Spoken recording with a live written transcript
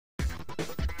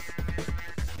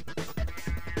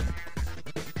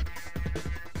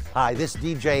Hi, this is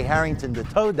DJ Harrington, the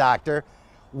Toe Doctor,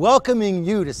 welcoming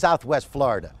you to Southwest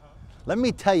Florida. Let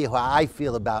me tell you how I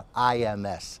feel about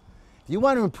IMS. If you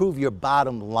want to improve your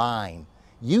bottom line,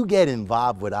 you get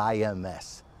involved with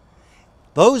IMS.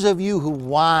 Those of you who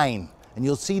whine, and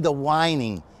you'll see the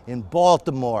whining in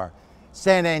Baltimore,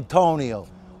 San Antonio,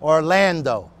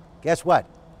 Orlando, guess what?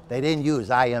 They didn't use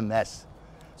IMS.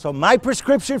 So my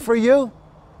prescription for you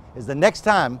is the next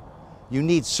time you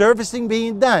need servicing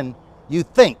being done, you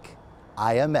think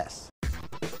IMS.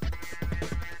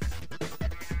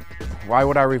 Why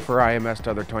would I refer IMS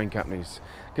to other towing companies?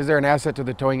 Because they're an asset to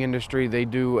the towing industry. They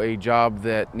do a job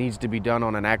that needs to be done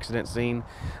on an accident scene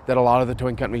that a lot of the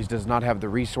towing companies does not have the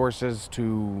resources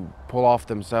to pull off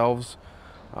themselves.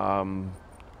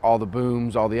 All the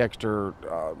booms, all the extra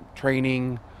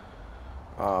training,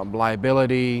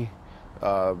 liability.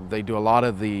 They do a lot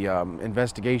of the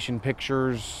investigation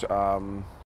pictures.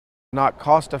 Not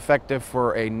cost effective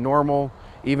for a normal,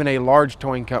 even a large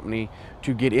towing company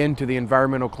to get into the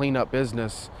environmental cleanup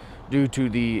business due to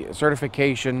the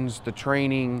certifications, the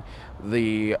training,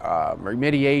 the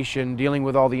remediation, dealing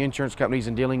with all the insurance companies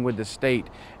and dealing with the state.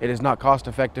 It is not cost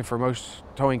effective for most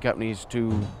towing companies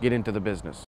to get into the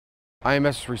business.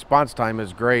 IMS response time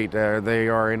is great. They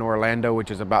are in Orlando,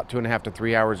 which is about 2.5 to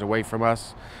 3 hours away from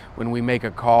us. When we make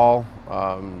a call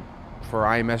for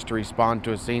IMS to respond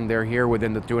to a scene, they're here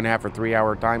within the 2.5 or 3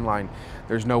 hour timeline.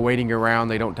 There's no waiting around.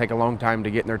 They don't take a long time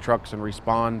to get in their trucks and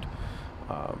respond.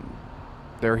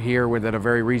 They're here within a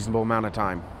very reasonable amount of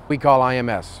time. We call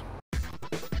IMS.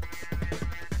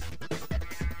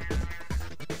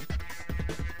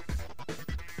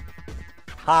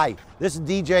 Hi, this is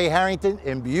DJ Harrington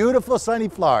in beautiful sunny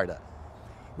Florida.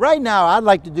 Right now, I'd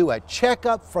like to do a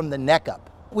checkup from the neck up.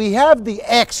 We have the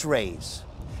x-rays.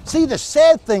 See, the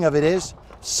sad thing of it is,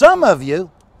 some of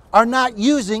you are not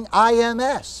using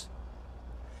IMS.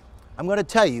 I'm going to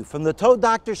tell you, from the Toe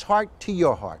Doctor's heart to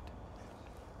your heart,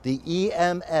 the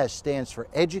EMS stands for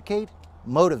Educate,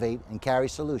 Motivate, and Carry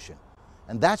Solution.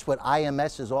 And that's what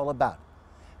IMS is all about.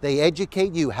 They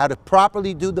educate you how to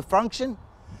properly do the function,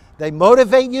 they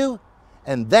motivate you,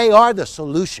 and they are the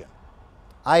solution.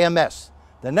 IMS.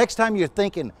 The next time you're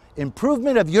thinking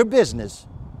improvement of your business,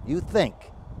 you think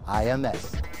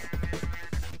IMS.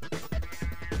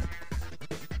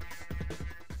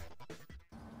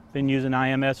 Been using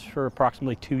IMS for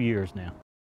approximately 2 years now.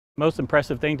 Most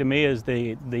impressive thing to me is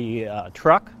the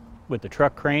truck with the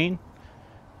truck crane.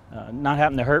 Not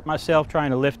having to hurt myself trying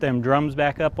to lift them drums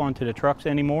back up onto the trucks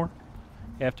anymore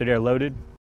after they're loaded.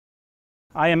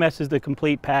 IMS is the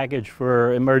complete package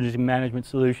for emergency management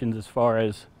solutions as far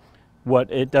as what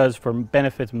it does for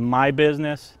benefits my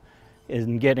business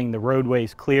in getting the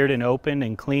roadways cleared and opened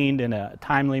and cleaned in a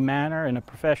timely manner, in a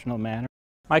professional manner.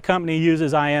 My company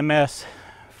uses IMS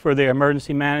for their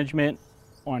emergency management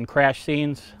on crash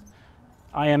scenes.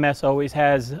 IMS always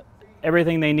has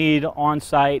everything they need on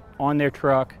site, on their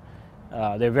truck.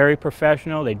 They're very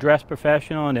professional, they dress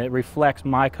professional, and it reflects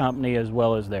my company as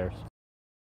well as theirs.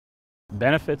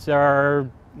 Benefits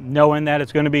are knowing that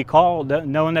it's going to be called,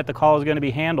 knowing that the call is going to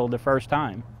be handled the first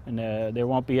time, and there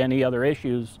won't be any other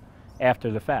issues after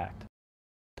the fact.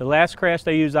 The last crash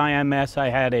they used IMS, I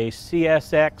had a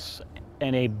CSX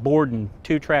and a Borden,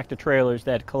 2 tractor trailers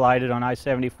that collided on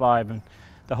I-75, and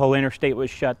the whole interstate was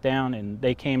shut down, and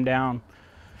they came down,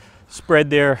 spread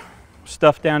their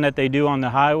stuff down that they do on the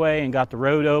highway and got the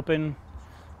road open.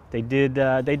 They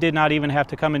did not even have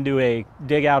to come and do a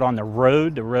dig out on the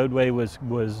road. The roadway was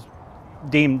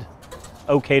deemed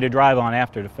okay to drive on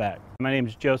after the fact. My name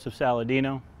is Joseph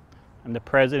Saladino. I'm the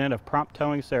president of Prompt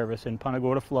Towing Service in Punta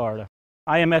Gorda, Florida.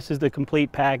 IMS is the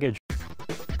complete package.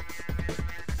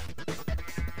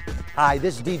 Hi,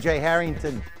 this is DJ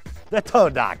Harrington, the Toe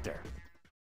Doctor.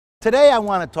 Today I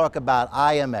want to talk about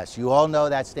IMS. You all know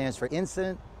that stands for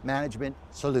Incident Management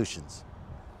Solutions.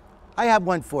 I have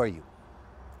one for you.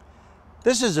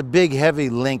 This is a big heavy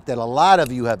link that a lot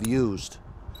of you have used.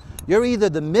 You're either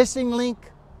the missing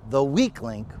link, the weak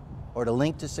link, or the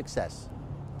link to success.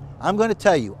 I'm going to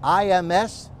tell you,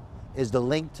 IMS is the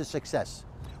link to success.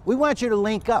 We want you to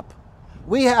link up.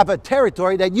 We have a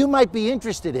territory that you might be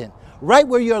interested in, right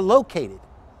where you're located.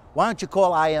 Why don't you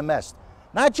call IMS?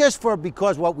 Not just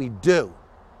because what we do,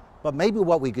 but maybe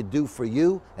what we could do for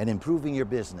you and improving your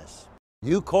business.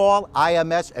 You call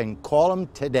IMS and call them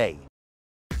today.